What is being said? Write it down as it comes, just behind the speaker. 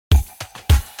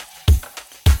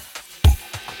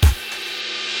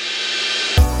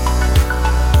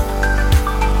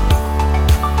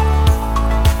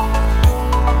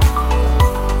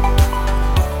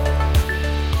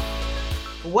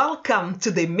to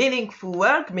the Meaningful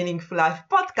Work, Meaningful Life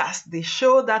podcast, the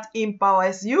show that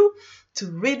empowers you to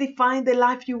redefine the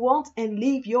life you want and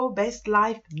live your best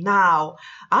life now.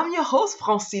 I'm your host,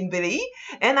 Francine Belly,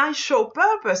 and I show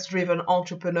purpose-driven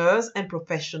entrepreneurs and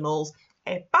professionals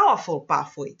a powerful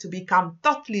pathway to become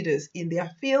thought leaders in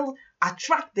their field,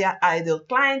 attract their ideal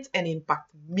clients, and impact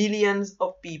millions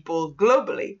of people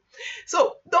globally.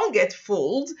 So don't get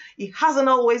fooled. It hasn't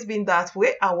always been that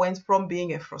way. I went from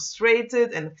being a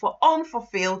frustrated and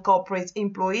unfulfilled corporate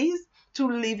employee to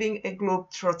living a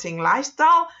globe-trotting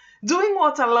lifestyle, doing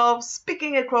what I love,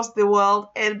 speaking across the world,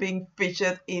 and being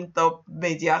featured in top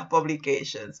media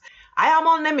publications. I am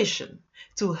on a mission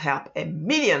to help a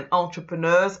million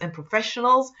entrepreneurs and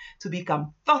professionals to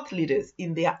become thought leaders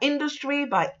in their industry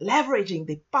by leveraging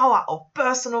the power of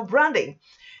personal branding.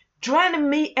 Join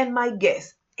me and my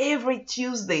guests every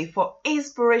Tuesday for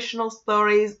inspirational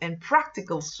stories and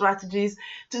practical strategies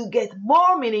to get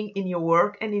more meaning in your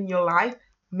work and in your life,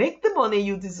 make the money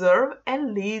you deserve,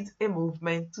 and lead a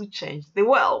movement to change the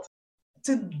world.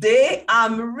 Today,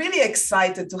 I'm really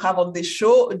excited to have on the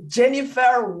show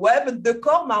Jennifer Webb de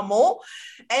Cormamont,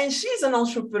 and she's an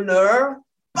entrepreneur,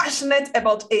 passionate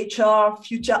about HR,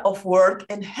 future of work,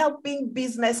 and helping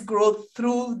business grow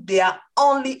through their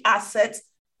only assets,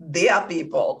 their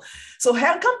people. So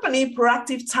her company,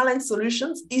 Proactive Talent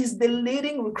Solutions, is the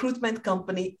leading recruitment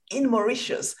company in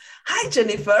Mauritius. Hi,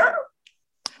 Jennifer.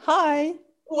 Hi.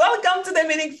 Welcome to the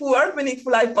Meaningful Work,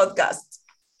 Meaningful Life podcast.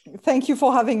 Thank you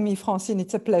for having me, Francine.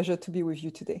 It's a pleasure to be with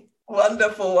you today.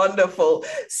 Wonderful, wonderful.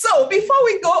 So before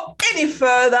we go any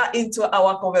further into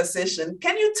our conversation,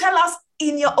 can you tell us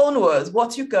in your own words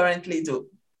what you currently do?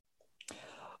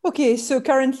 Okay, so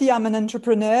currently I'm an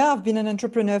entrepreneur. I've been an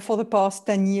entrepreneur for the past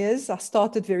 10 years. I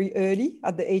started very early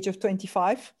at the age of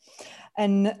 25.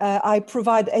 And I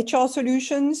provide HR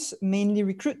solutions, mainly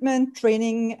recruitment,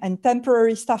 training, and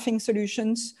temporary staffing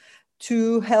solutions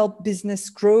to help business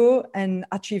grow and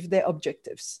achieve their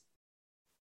objectives.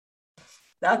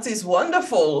 That is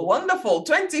wonderful, wonderful.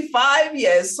 25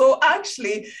 years. So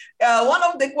actually, one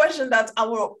of the questions that I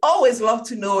will always love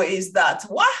to know is that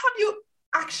why have you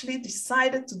actually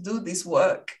decided to do this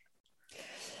work?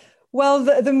 Well,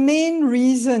 the main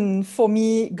reason for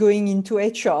me going into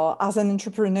HR as an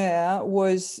entrepreneur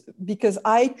was because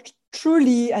I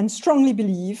truly and strongly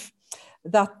believe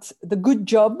that the good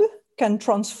job can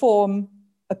transform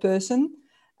a person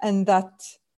and that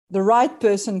the right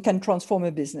person can transform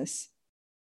a business.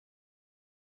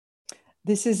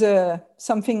 This is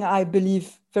something I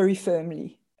believe very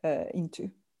firmly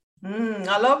into.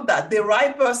 I love that. The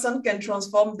right person can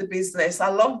transform the business. I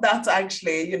love that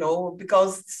actually,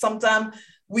 because sometimes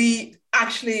we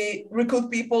actually recruit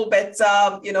people, but,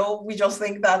 we just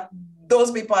think that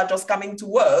those people are just coming to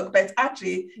work. But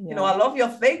actually, I love your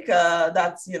take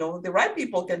that, the right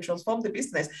people can transform the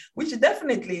business, which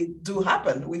definitely do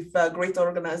happen with a great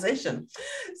organization.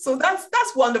 So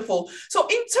that's wonderful. So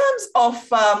in terms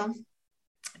of,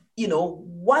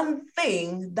 one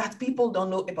thing that people don't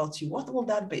know about you, what will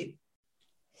that be?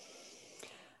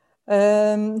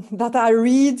 That I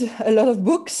read a lot of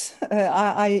books.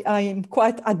 I am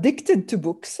quite addicted to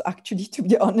books, actually, to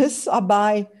be honest. I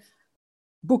buy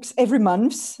books every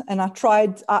month, and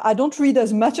I don't read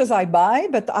as much as I buy,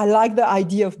 but I like the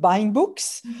idea of buying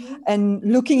books and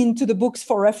looking into the books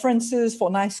for references,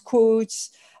 for nice quotes.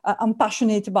 I'm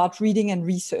passionate about reading and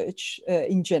research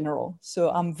in general. So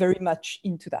I'm very much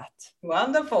into that.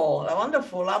 Wonderful,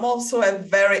 wonderful. I'm also a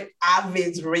very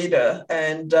avid reader.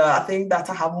 And I think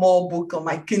that I have more book on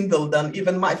my Kindle than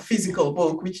even my physical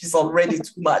book, which is already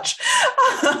too much.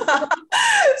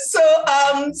 So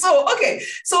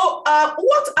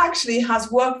what actually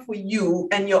has worked for you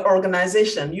and your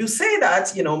organization? You say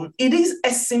that, it is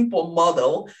a simple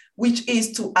model, which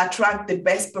is to attract the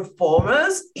best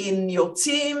performers in your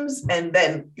teams, and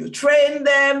then you train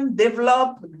them,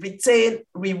 develop, retain,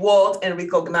 reward, and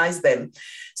recognize them.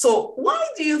 So why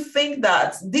do you think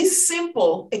that this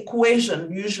simple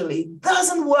equation usually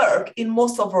doesn't work in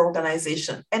most of our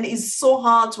organizations and is so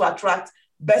hard to attract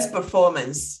best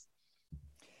performance?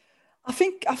 I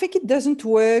think it doesn't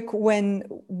work when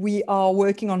we are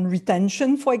working on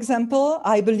retention, for example.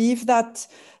 I believe that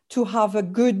to have a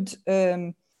good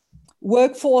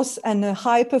workforce and a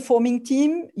high-performing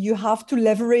team, you have to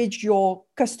leverage your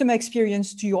customer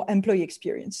experience to your employee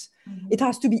experience. It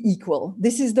has to be equal.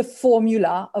 This is the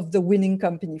formula of the winning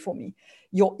company for me.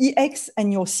 Your EX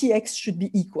and your CX should be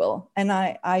equal. And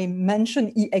I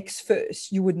mentioned EX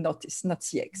first, you would notice, not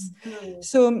CX.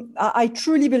 So I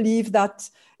truly believe that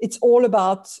it's all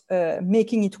about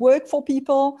making it work for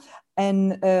people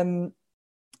and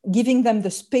giving them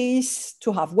the space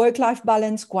to have work-life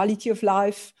balance, quality of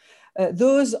life.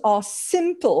 Those are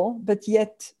simple, but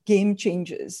yet game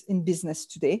changers in business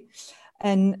today.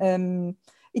 And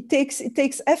it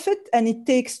takes effort, and it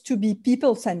takes to be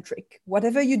people-centric.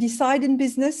 Whatever you decide in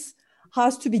business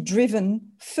has to be driven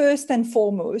first and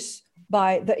foremost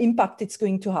by the impact it's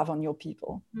going to have on your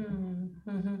people.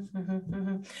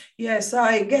 Yes,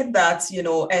 I get that,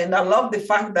 and I love the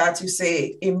fact that you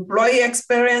say employee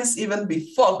experience even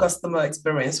before customer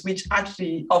experience, which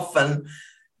actually often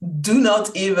do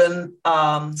not even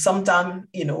sometimes,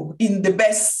 in the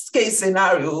best case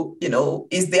scenario,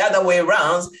 is the other way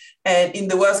around. And in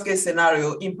the worst case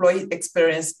scenario, employee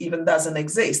experience even doesn't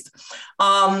exist.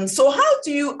 So how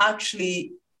do you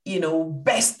actually,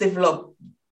 best develop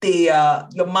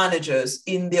your managers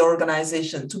in the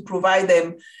organization to provide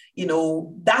them,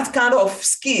 that kind of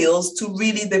skills to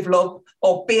really develop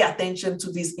or pay attention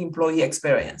to this employee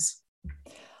experience?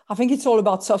 I think it's all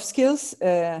about soft skills.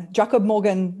 Jacob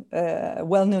Morgan,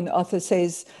 well-known author,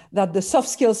 says that the soft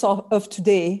skills of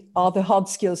today are the hard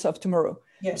skills of tomorrow.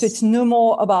 Yes. So it's no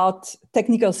more about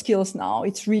technical skills now.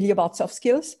 It's really about soft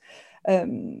skills.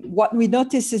 What we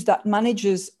notice is that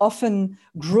managers often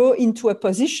grow into a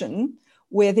position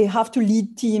where they have to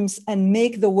lead teams and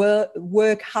make the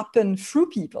work happen through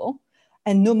people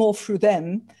and no more through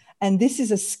them. And this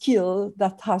is a skill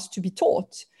that has to be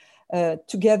taught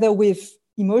together with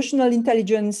emotional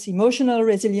intelligence, emotional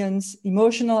resilience,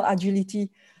 emotional agility.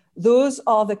 Those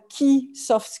are the key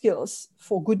soft skills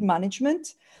for good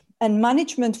management. And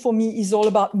management for me is all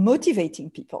about motivating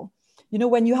people.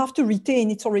 When you have to retain,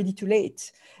 it's already too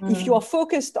late. If you are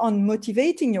focused on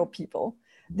motivating your people,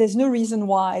 there's no reason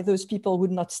why those people would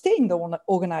not stay in the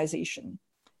organization.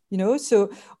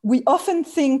 So we often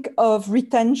think of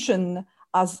retention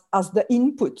as the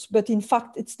input, but in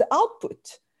fact, it's the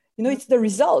output. It's the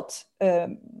result.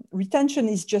 Retention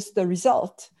is just the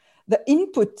result. The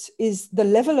input is the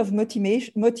level of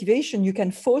motivation you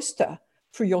can foster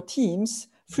through your teams,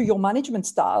 through your management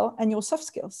style and your soft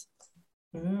skills.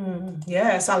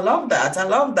 Yes, I love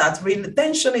that.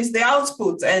 Retention is the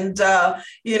output. And, I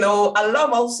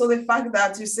love also the fact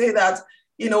that you say that,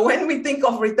 when we think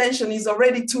of retention, it's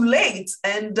already too late,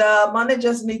 and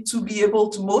managers need to be able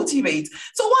to motivate.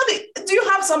 So do you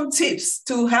have some tips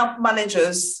to help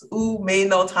managers who may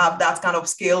not have that kind of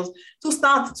skills to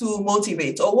start to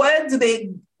motivate? Or where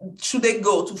should they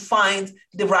go to find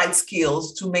the right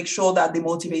skills to make sure that they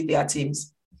motivate their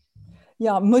teams?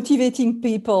 Yeah, motivating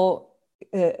people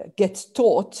gets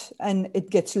taught and it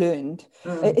gets learned.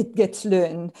 It gets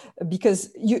learned because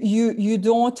you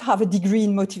don't have a degree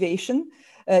in motivation.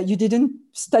 You didn't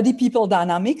study people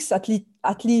dynamics, at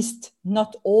least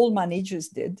not all managers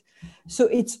did. So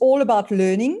it's all about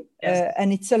learning. Yes.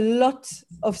 And it's a lot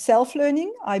of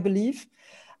self-learning, I believe.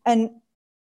 And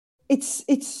it's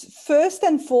first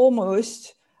and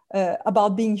foremost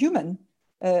about being human.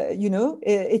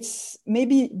 It's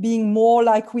maybe being more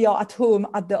like we are at home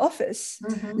at the office,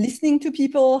 listening to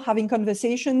people, having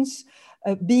conversations,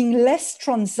 being less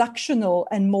transactional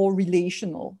and more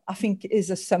relational, I think is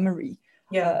a summary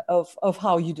of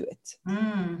how you do it.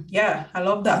 Yeah, I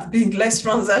love that. Being less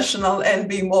transactional and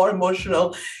being more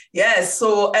emotional. Yes.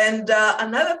 So, and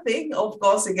another thing, of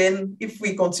course, again, if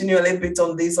we continue a little bit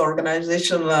on this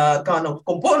organizational kind of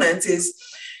component is,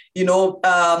 we're going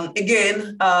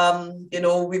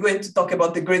to talk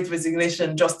about the Great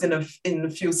Resignation just in a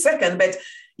few seconds, but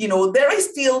there is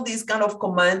still this kind of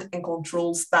command and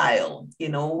control style,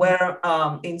 where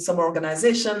in some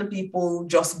organization, people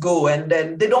just go and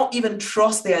then they don't even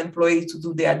trust their employee to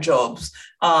do their jobs.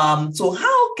 So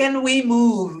how can we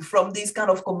move from this kind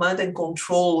of command and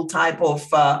control type of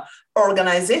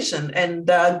organization and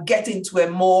get into a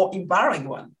more empowering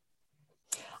one?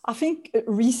 I think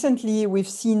recently we've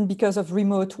seen, because of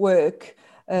remote work,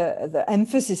 the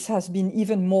emphasis has been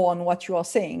even more on what you are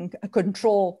saying, a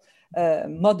control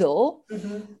model.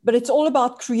 But it's all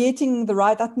about creating the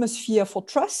right atmosphere for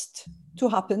trust to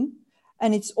happen.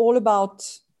 And it's all about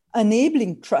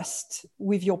enabling trust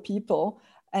with your people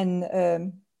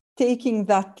and taking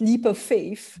that leap of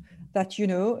faith that,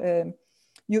 you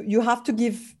have to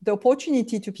give the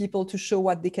opportunity to people to show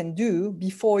what they can do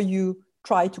before you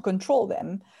try to control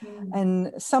them.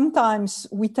 And sometimes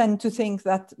we tend to think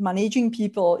that managing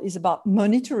people is about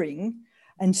monitoring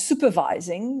and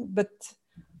supervising, but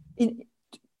in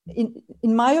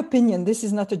my opinion, this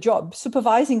is not a job.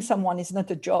 Supervising someone is not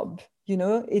a job.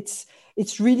 It's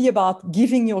really about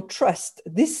giving your trust.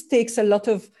 This takes a lot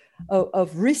of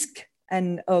risk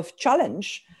and of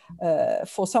challenge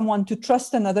for someone to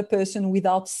trust another person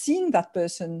without seeing that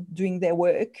person doing their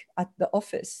work at the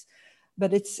office.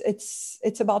 but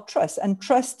it's about trust, and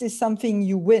trust is something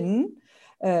you win.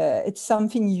 It's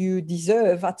something you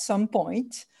deserve at some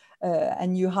point,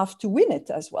 and you have to win it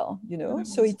as well, you know. Mm-hmm.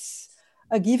 So it's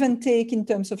a give and take in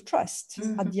terms of trust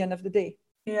at the end of the day.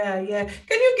 Yeah. Can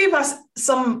you give us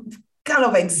some kind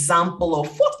of example of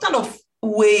what kind of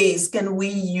ways can we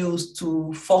use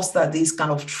to foster this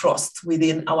kind of trust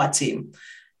within our team?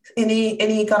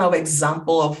 Any kind of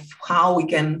example of how we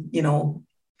can,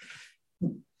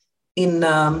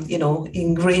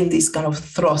 ingrain this kind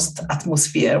of trust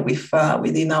atmosphere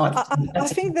within our team? I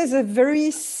think there's a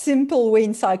very simple way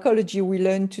in psychology we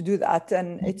learn to do that,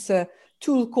 and it's a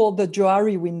tool called the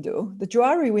Johari window. The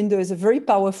Johari window is a very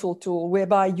powerful tool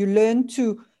whereby you learn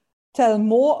to tell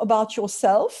more about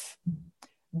yourself,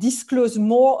 disclose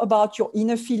more about your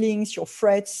inner feelings, your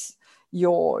threats,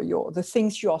 the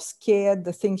things you are scared,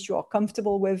 the things you are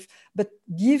comfortable with, but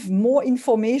give more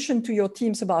information to your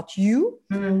teams about you.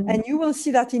 Mm-hmm. And you will see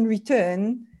that in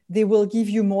return, they will give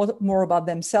you more about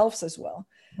themselves as well.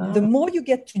 Oh. The more you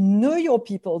get to know your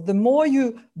people, the more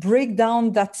you break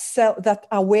down that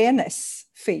awareness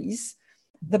phase,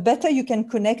 the better you can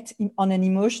connect on an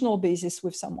emotional basis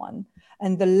with someone,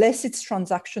 and the less it's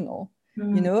transactional.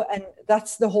 And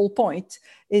that's the whole point,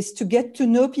 is to get to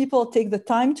know people, take the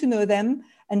time to know them.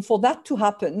 And for that to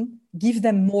happen, give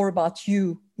them more about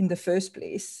you in the first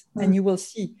place. And you will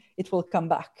see it will come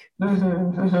back.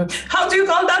 How do you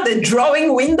call that? The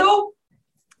drawing window?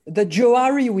 The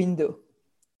Johari window.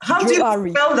 How do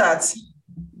you spell that?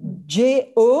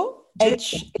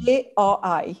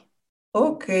 Johari.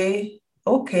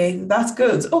 Okay, that's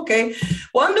good. Okay,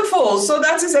 wonderful. So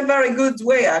that is a very good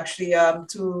way, actually,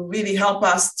 to really help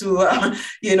us to,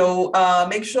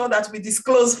 make sure that we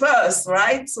disclose first,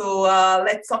 right? So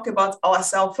let's talk about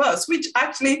ourselves first, which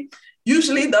actually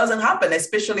usually doesn't happen,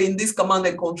 especially in this command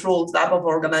and control type of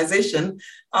organization.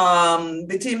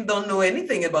 The team don't know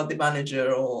anything about the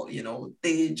manager, or,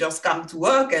 they just come to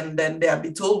work and then they'll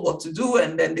be told what to do,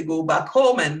 and then they go back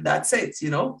home and that's it,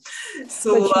 So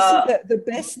but you see, the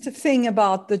best thing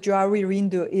about the Johari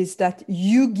window is that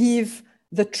you give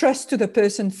the trust to the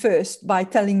person first by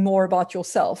telling more about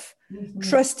yourself,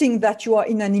 trusting that you are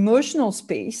in an emotional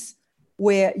space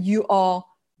where you are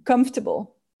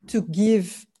comfortable to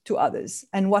give to others,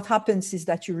 and what happens is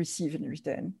that you receive in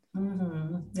return.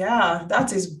 Yeah,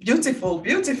 that is beautiful.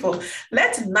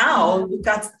 Let's now look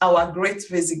at our Great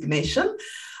Resignation.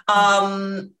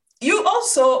 You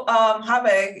also have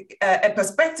a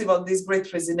perspective on this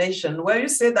Great Resignation, where you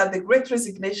say that the Great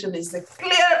Resignation is a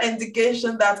clear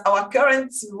indication that our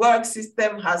current work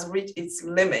system has reached its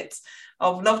limits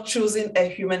of not choosing a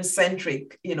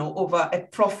human-centric, over a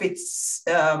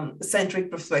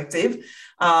profit-centric perspective.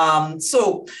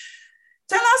 So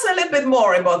tell us a little bit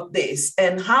more about this,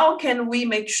 and how can we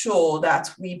make sure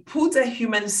that we put a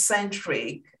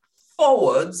human-centric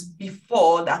forwards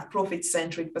before that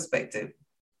profit-centric perspective?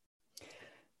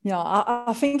 Yeah,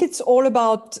 I think it's all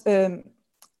about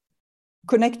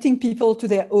connecting people to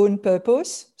their own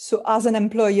purpose. So as an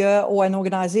employer or an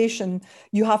organization,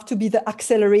 you have to be the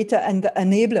accelerator and the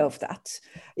enabler of that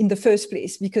in the first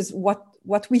place, because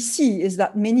what we see is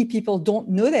that many people don't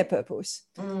know their purpose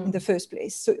in the first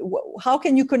place. So how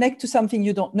can you connect to something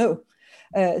you don't know?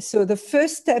 So the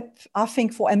first step, I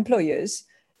think, for employers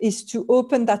is to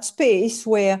open that space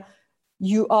where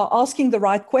you are asking the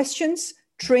right questions,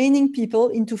 training people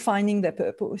into finding their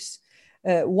purpose.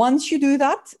 Once you do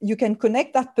that, you can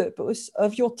connect that purpose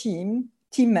of your team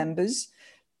members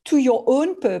to your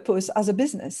own purpose as a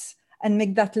business, and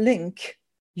make that link,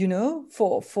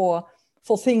 for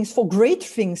great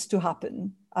things to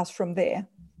happen as from there.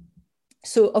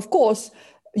 So of course,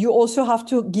 you also have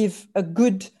to give a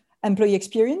good employee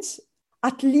experience,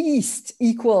 at least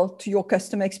equal to your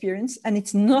customer experience. And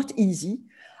it's not easy.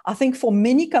 I think for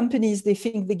many companies, they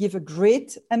think they give a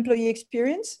great employee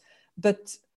experience,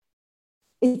 but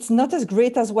it's not as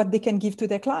great as what they can give to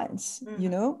their clients,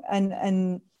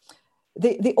 and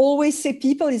they always say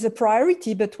people is a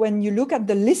priority, but when you look at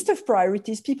the list of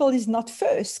priorities, people is not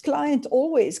first. Client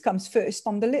always comes first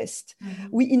on the list.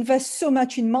 We invest so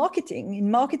much in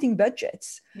marketing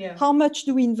budgets. Yeah. How much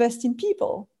do we invest in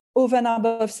people over and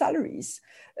above salaries?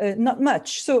 Not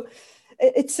much. So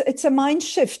it's a mind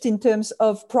shift in terms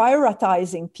of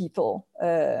prioritizing people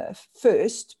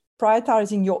first,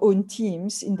 prioritizing your own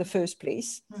teams in the first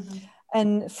place,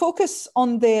 and focus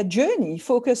on their journey,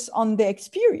 focus on their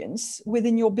experience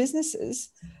within your businesses,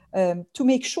 to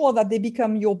make sure that they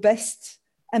become your best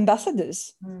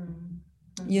ambassadors.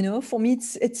 For me,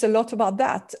 it's a lot about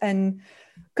that. And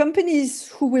companies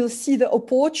who will see the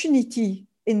opportunity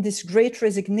in this Great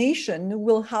Resignation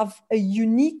will have a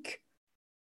unique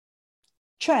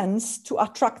chance to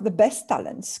attract the best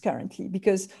talents currently,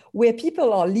 because where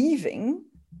people are leaving,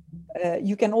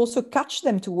 you can also catch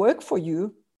them to work for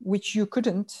you, which you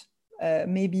couldn't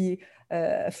maybe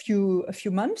a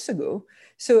few months ago.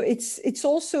 So it's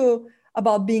also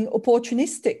about being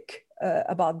opportunistic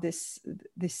about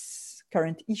this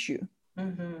current issue.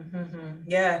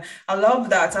 Yeah, I love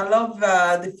that. I love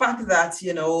the fact that,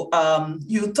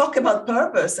 you talk about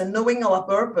purpose and knowing our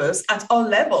purpose at all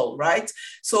level, right?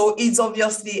 So it's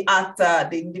obviously at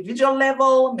the individual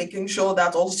level, making sure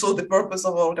that also the purpose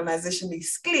of our organization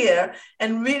is clear,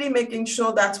 and really making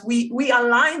sure that we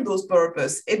align those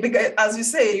purpose. Because, as you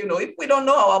say, if we don't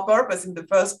know our purpose in the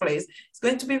first place, it's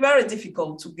going to be very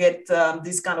difficult to get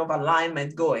this kind of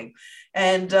alignment going.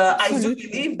 And I do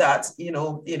believe that,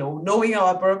 knowing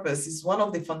our purpose is one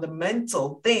of the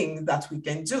fundamental things that we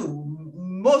can do.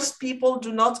 Most people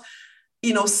do not,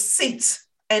 sit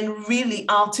and really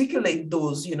articulate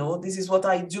those. This is what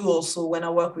I do also when I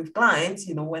work with clients.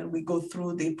 When we go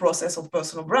through the process of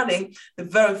personal branding, the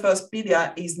very first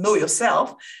pillar is know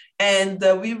yourself. And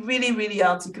we really, really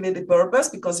articulate the purpose,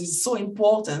 because it's so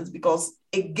important, because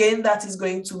again, that is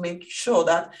going to make sure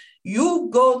that you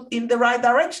go in the right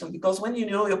direction, because when you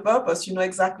know your purpose, you know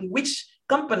exactly which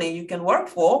company you can work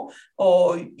for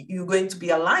or you're going to be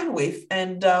aligned with,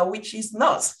 and which is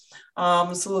not.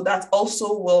 So that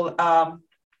also will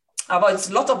avoid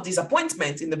a lot of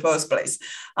disappointment in the first place.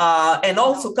 And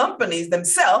also companies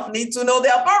themselves need to know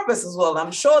their purpose as well.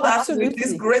 I'm sure that with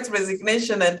this great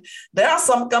resignation, and there are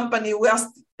some companies who are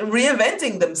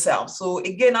reinventing themselves. So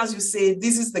again, as you say,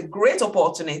 this is the great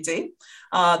opportunity.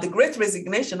 The great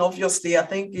resignation, obviously, I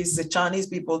think is the Chinese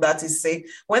people that is say,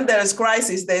 when there is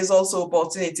crisis, there is also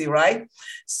opportunity, right?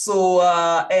 So,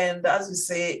 and as you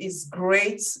say, it's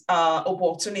great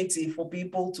opportunity for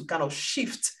people to kind of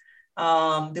shift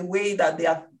the way that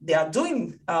they are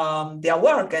doing their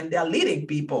work, and they are leading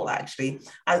people. Actually,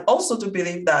 I also do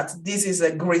believe that this is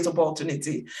a great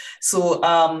opportunity. So,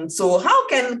 so how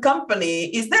can company?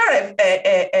 Is there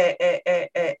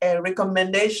a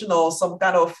recommendation or some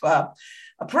kind of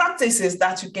practices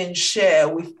that you can share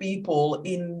with people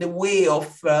in the way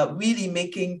of really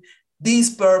making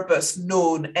this purpose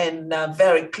known and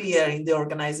very clear in the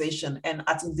organization and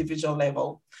at individual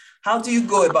level? How do you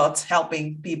go about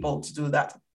helping people to do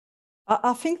that?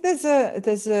 I think there's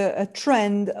a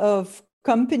trend of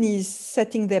companies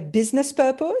setting their business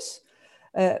purpose,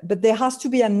 but there has to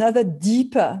be another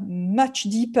deeper, much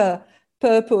deeper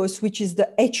purpose, which is the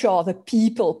HR, the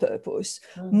people purpose.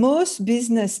 Most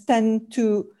business tend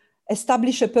to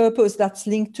establish a purpose that's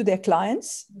linked to their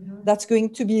clients. That's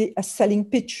going to be a selling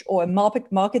pitch or a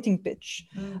marketing pitch,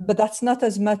 but that's not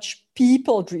as much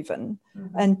people driven,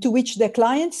 and to which their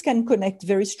clients can connect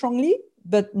very strongly,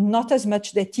 but not as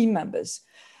much their team members.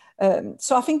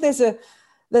 So I think there's a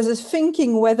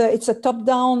thinking whether it's a top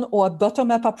down or a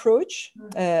bottom up approach,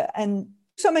 and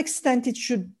to some extent it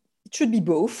should be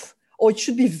both, or it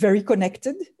should be very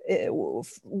connected.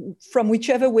 From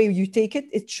whichever way you take it,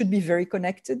 it should be very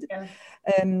connected. Yeah.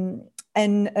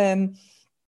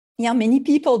 Many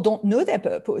people don't know their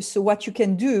purpose. So what you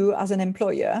can do as an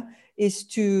employer is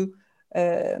to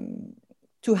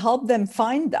help them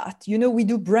find that. We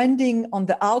do branding on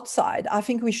the outside. I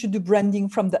think we should do branding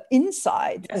from the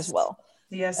inside as well.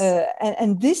 Yes.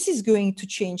 And this is going to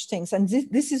change things. And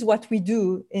this is what we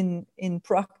do at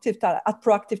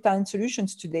Proactive Talent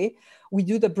Solutions today. We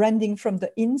do the branding from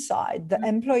the inside. The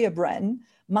employer brand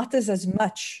matters as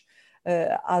much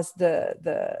as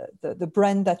the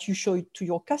brand that you show to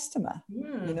your customer.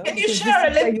 Can you share a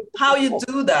little how you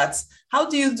do that? How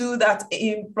do you do that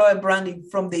employer branding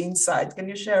from the inside? Can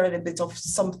you share a little bit of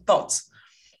some thoughts?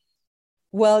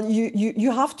 Well,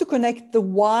 you have to connect the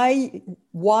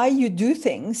why you do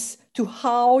things to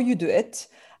how you do it,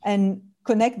 and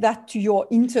connect that to your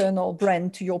internal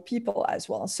brand, to your people as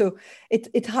well. So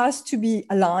it has to be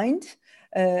aligned.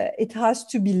 It has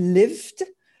to be lived.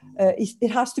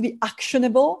 It has to be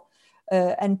actionable,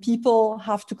 and people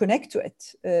have to connect to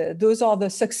it. Those are the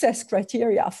success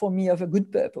criteria for me of a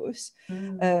good purpose.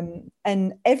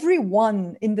 And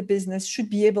everyone in the business should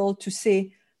be able to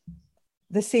say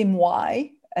the same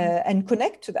why and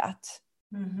connect to that.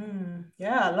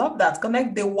 Yeah, I love that.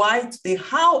 Connect the why to the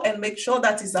how, and make sure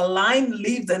that is aligned,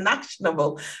 lived, and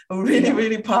actionable. Really,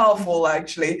 really powerful,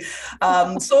 actually.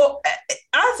 So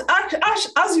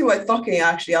as you were talking,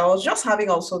 actually, I was just having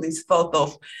also this thought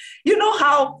of, you know,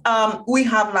 how we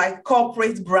have like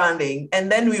corporate branding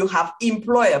and then we have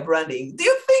employer branding. Do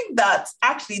you think that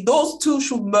actually those two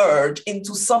should merge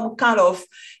into some kind of,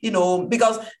 you know,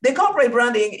 because the corporate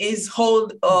branding is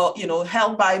held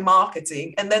by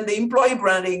marketing, and then the employee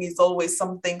branding is always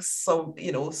something, so,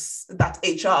 you know, that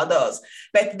HR does,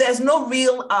 but there's no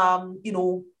real,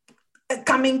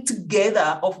 coming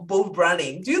together of both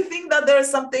branding. Do you think that there is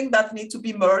something that needs to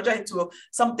be merged into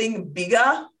something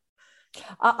bigger?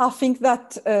 I think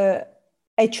that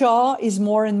HR is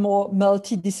more and more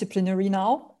multidisciplinary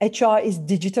now. HR is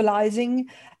digitalizing.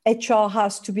 HR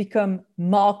has to become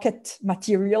market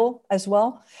material as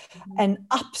well. Mm-hmm. And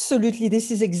absolutely, this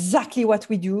is exactly what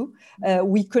we do.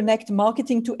 We connect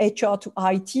marketing to HR to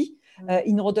IT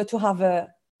in order to have a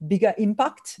bigger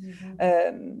impact.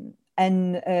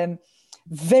 Mm-hmm.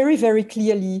 Very, very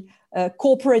clearly,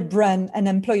 corporate brand and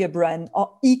employer brand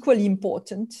are equally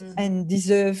important and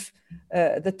deserve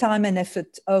the time and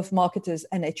effort of marketers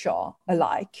and HR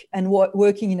alike, and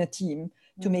working in a team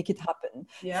to make it happen.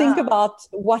 Yeah. Think about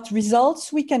what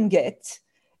results we can get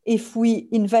if we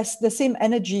invest the same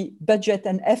energy, budget,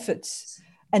 and efforts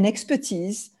and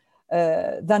expertise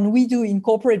than we do in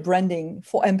corporate branding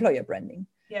for employer branding.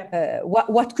 Yeah.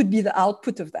 What could be the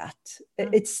output of that?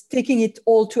 Mm-hmm. It's taking it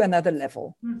all to another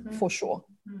level, for sure.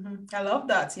 Mm-hmm. I love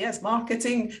that. Yes,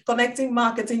 marketing, connecting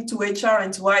marketing to HR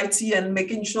and to IT, and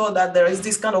making sure that there is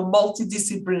this kind of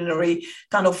multidisciplinary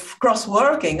kind of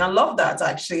cross-working. I love that,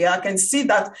 actually. I can see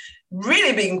that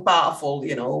really being powerful,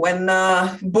 you know, when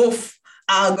both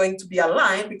are going to be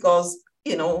aligned, because,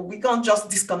 you know, we can't just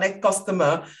disconnect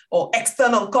customer or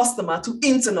external customer to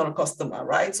internal customer,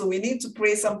 right? So we need to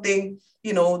create something,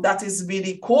 you know, that is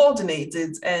really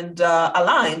coordinated and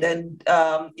aligned and,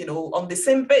 on the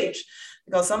same page,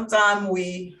 because sometimes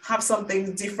we have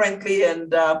something differently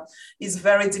and it's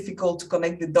very difficult to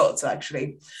connect the dots,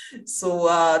 actually. So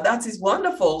that is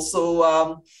wonderful.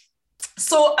 So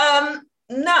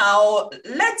now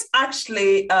let's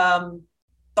actually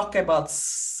talk about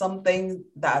something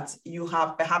that you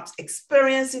have perhaps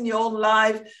experienced in your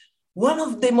life, one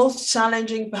of the most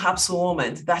challenging perhaps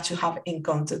moments that you have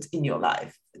encountered in your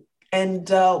life, and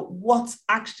what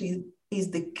actually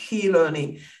is the key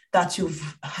learning that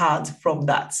you've had from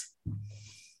that?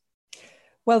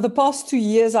 Well, the past 2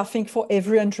 years, I think for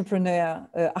every entrepreneur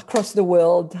across the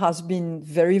world has been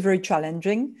very, very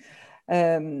challenging.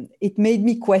 It made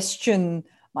me question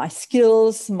my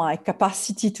skills, my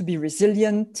capacity to be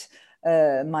resilient,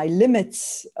 my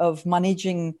limits of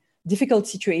managing difficult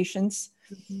situations.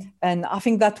 Mm-hmm. And I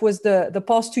think that was the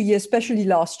past 2 years, especially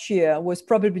last year, was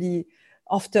probably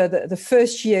after the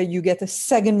first year, you get a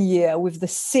second year with the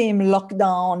same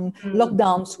lockdown. Mm-hmm.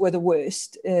 Lockdowns were the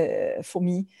worst for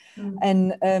me. Mm-hmm.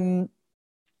 And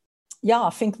I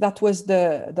think that was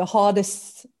the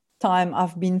hardest time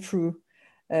I've been through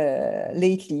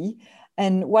lately.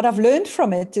 And what I've learned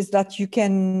from it is that you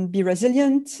can be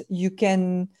resilient, you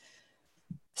can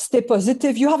stay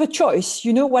positive, you have a choice.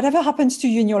 You know, whatever happens to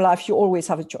you in your life, you always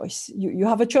have a choice. You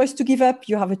have a choice to give up,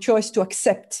 you have a choice to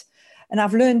accept. And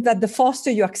I've learned that the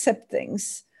faster you accept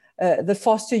things, the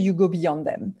faster you go beyond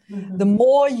them. Mm-hmm. The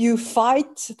more you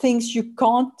fight things you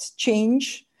can't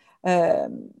change, the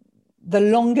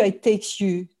longer it takes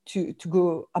you to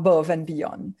go above and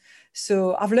beyond.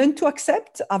 So I've learned to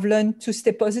accept, I've learned to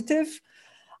stay positive.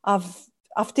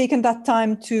 I've taken that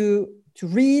time to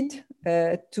read,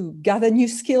 to gather new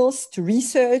skills, to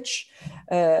research,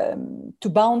 to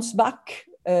bounce back.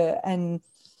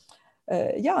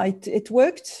 It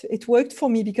worked. It worked for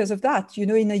me because of that. You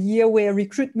know, in a year where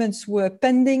recruitments were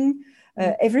pending,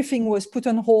 everything was put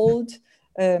on hold.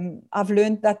 I've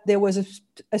learned that there was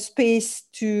a space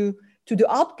to do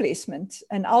outplacement,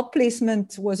 and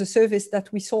outplacement was a service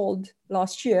that we sold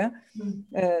last year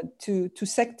to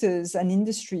sectors and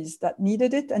industries that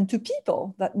needed it, and to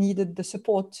people that needed the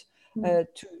support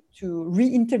to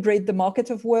reintegrate the market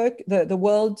of work, the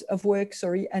world of work,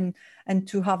 and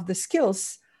to have the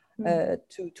skills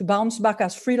to bounce back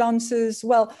as freelancers.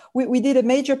 Well, we did a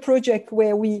major project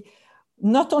where we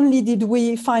not only did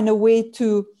we find a way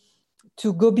to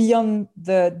go beyond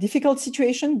the difficult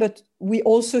situation, but we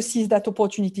also seized that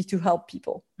opportunity to help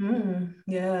people.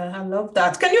 Yeah, I love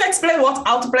that. Can you explain what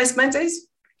outplacement is?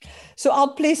 So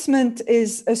outplacement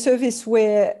is a service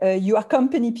where you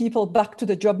accompany people back to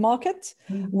the job market,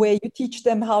 where you teach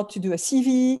them how to do a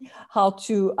CV, how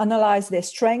to analyze their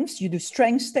strengths. You do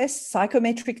strengths tests,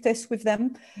 psychometric tests with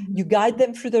them. You guide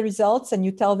them through the results, and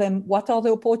you tell them what are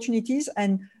the opportunities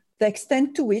and the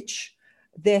extent to which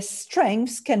their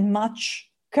strengths can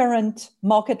match current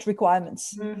market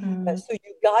requirements. So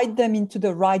you guide them into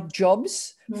the right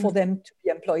jobs for them to be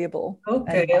employable.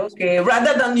 Okay.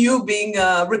 Rather than you being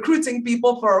recruiting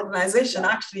people for organization,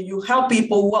 actually you help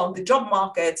people who are on the job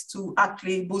market to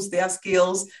actually boost their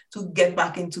skills to get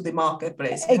back into the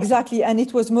marketplace. Exactly. And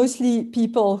it was mostly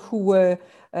people who were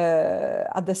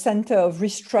at the center of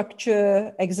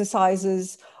restructure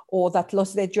exercises, or that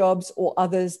lost their jobs, or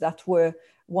others that were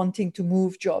wanting to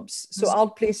move jobs. So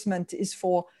outplacement is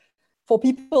for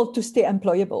people to stay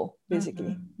employable,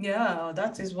 basically. Yeah,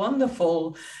 that is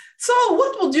wonderful. So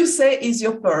what would you say is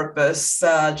your purpose,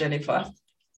 Jennifer?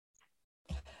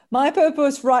 My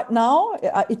purpose right now,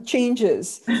 it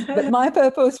changes, but my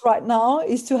purpose right now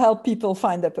is to help people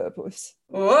find their purpose.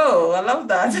 Whoa, I love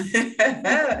that.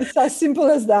 It's as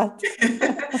simple as that.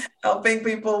 Helping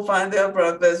people find their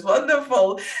purpose.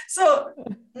 Wonderful. So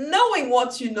knowing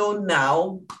what you know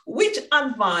now, which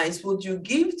advice would you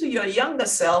give to your younger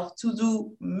self to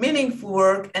do meaningful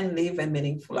work and live a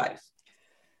meaningful life?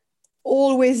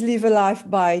 Always live a life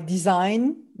by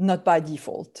design, not by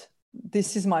default.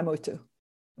 This is my motto.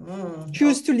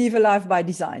 Choose to live a life by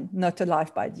design, not a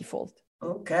life by default.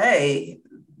 Okay.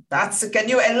 Can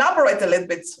you elaborate a little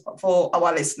bit for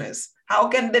our listeners? How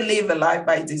can they live a life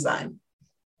by design?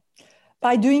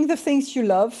 By doing the things you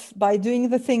love, by doing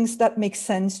the things that make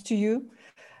sense to you,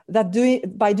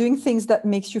 by doing things that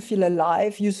makes you feel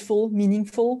alive, useful,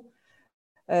 meaningful,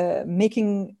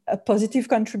 making a positive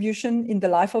contribution in the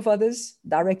life of others,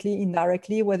 directly,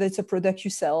 indirectly, whether it's a product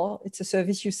you sell, it's a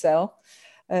service you sell,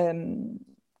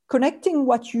 connecting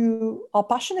what you are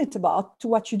passionate about to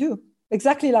what you do,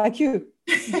 exactly like you.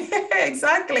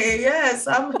 Exactly. Yes,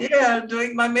 I'm here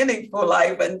doing my meaningful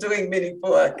life and doing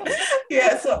meaningful work.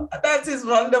 Yes, so that is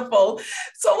wonderful.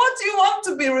 So what do you want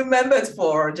to be remembered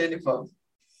for, Jennifer?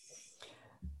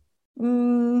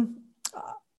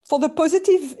 For the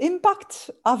positive impact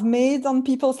I've made on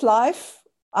people's life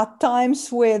at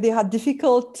times where they had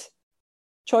difficult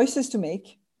choices to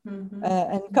make,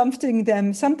 and comforting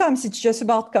them. Sometimes it's just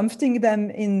about comforting them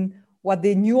in what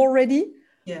they knew already,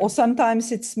 or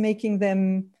sometimes it's making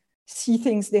them see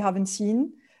things they haven't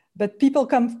seen. But people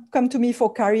come to me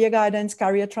for career guidance,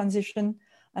 career transition,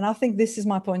 and I think this is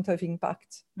my point of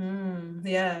impact.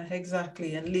 Yeah,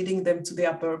 exactly. And leading them to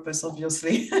their purpose,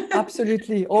 obviously.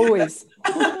 Absolutely, always.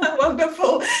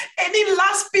 Wonderful. Any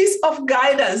last piece of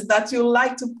guidance that you'd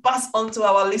like to pass on to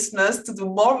our listeners to do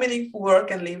more meaningful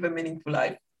work and live a meaningful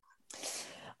life?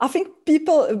 I think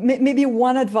people, maybe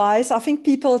one advice, I think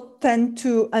people tend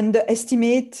to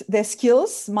underestimate their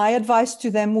skills. My advice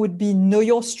to them would be know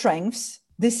your strengths.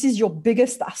 This is your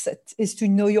biggest asset, is to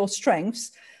know your strengths,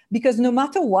 because no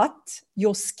matter what,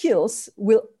 your skills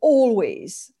will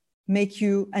always make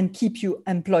you and keep you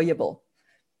employable.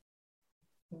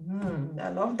 I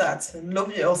love that.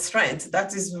 Love your strength.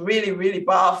 That is really, really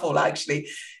powerful, actually.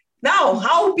 Now,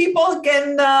 how people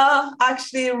can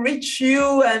actually reach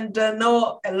you and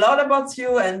know a lot about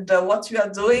you and what you are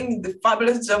doing, the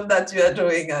fabulous job that you are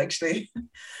doing, actually.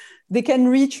 They can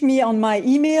reach me on my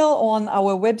email or on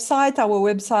our website. Our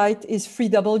website is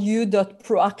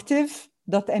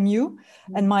www.proactive.mu,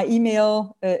 and my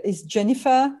email is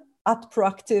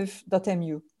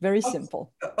jennifer@proactive.mu. Very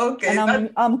simple. Okay. And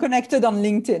I'm connected on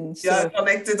LinkedIn. So you're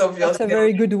connected, obviously. That's a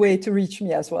very good way to reach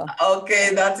me as well.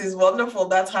 Okay, that is wonderful.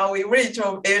 That's how we reach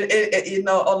on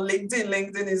LinkedIn.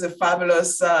 LinkedIn is a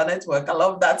fabulous network. I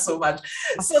love that so much.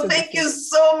 Absolutely. So thank you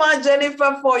so much,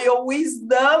 Jennifer, for your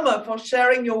wisdom, for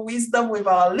sharing your wisdom with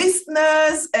our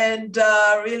listeners and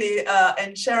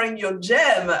and sharing your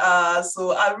gem.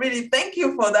 So I really thank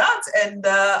you for that. And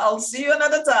I'll see you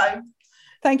another time.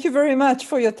 Thank you very much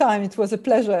for your time. It was a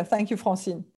pleasure. Thank you,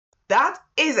 Francine. That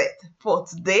is it for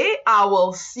today. I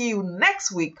will see you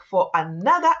next week for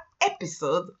another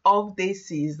episode of the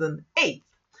season 8.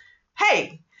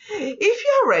 Hey, if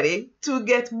you're ready to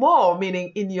get more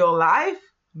meaning in your life,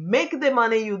 make the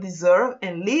money you deserve,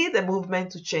 and lead a movement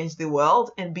to change the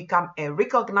world and become a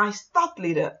recognized thought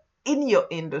leader in your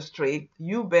industry,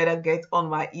 you better get on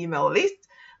my email list,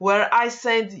 where I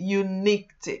send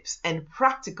unique tips and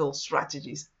practical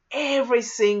strategies every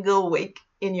single week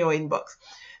in your inbox.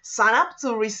 Sign up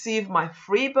to receive my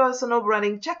free personal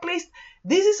branding checklist.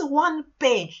 This is a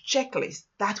one-page checklist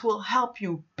that will help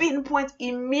you pinpoint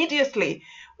immediately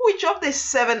which of the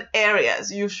 7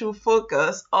 areas you should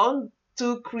focus on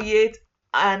to create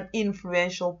an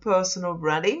influential personal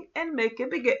branding and make a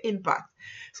bigger impact.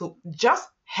 So just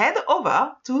head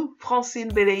over to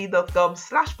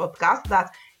francinebeley.com/podcast.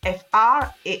 That's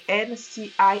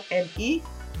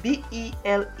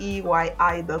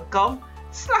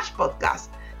FRANCINEBELEYI.com/podcast.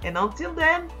 And until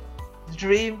then,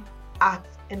 dream, act,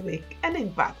 and make an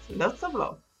impact. Lots of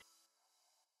love.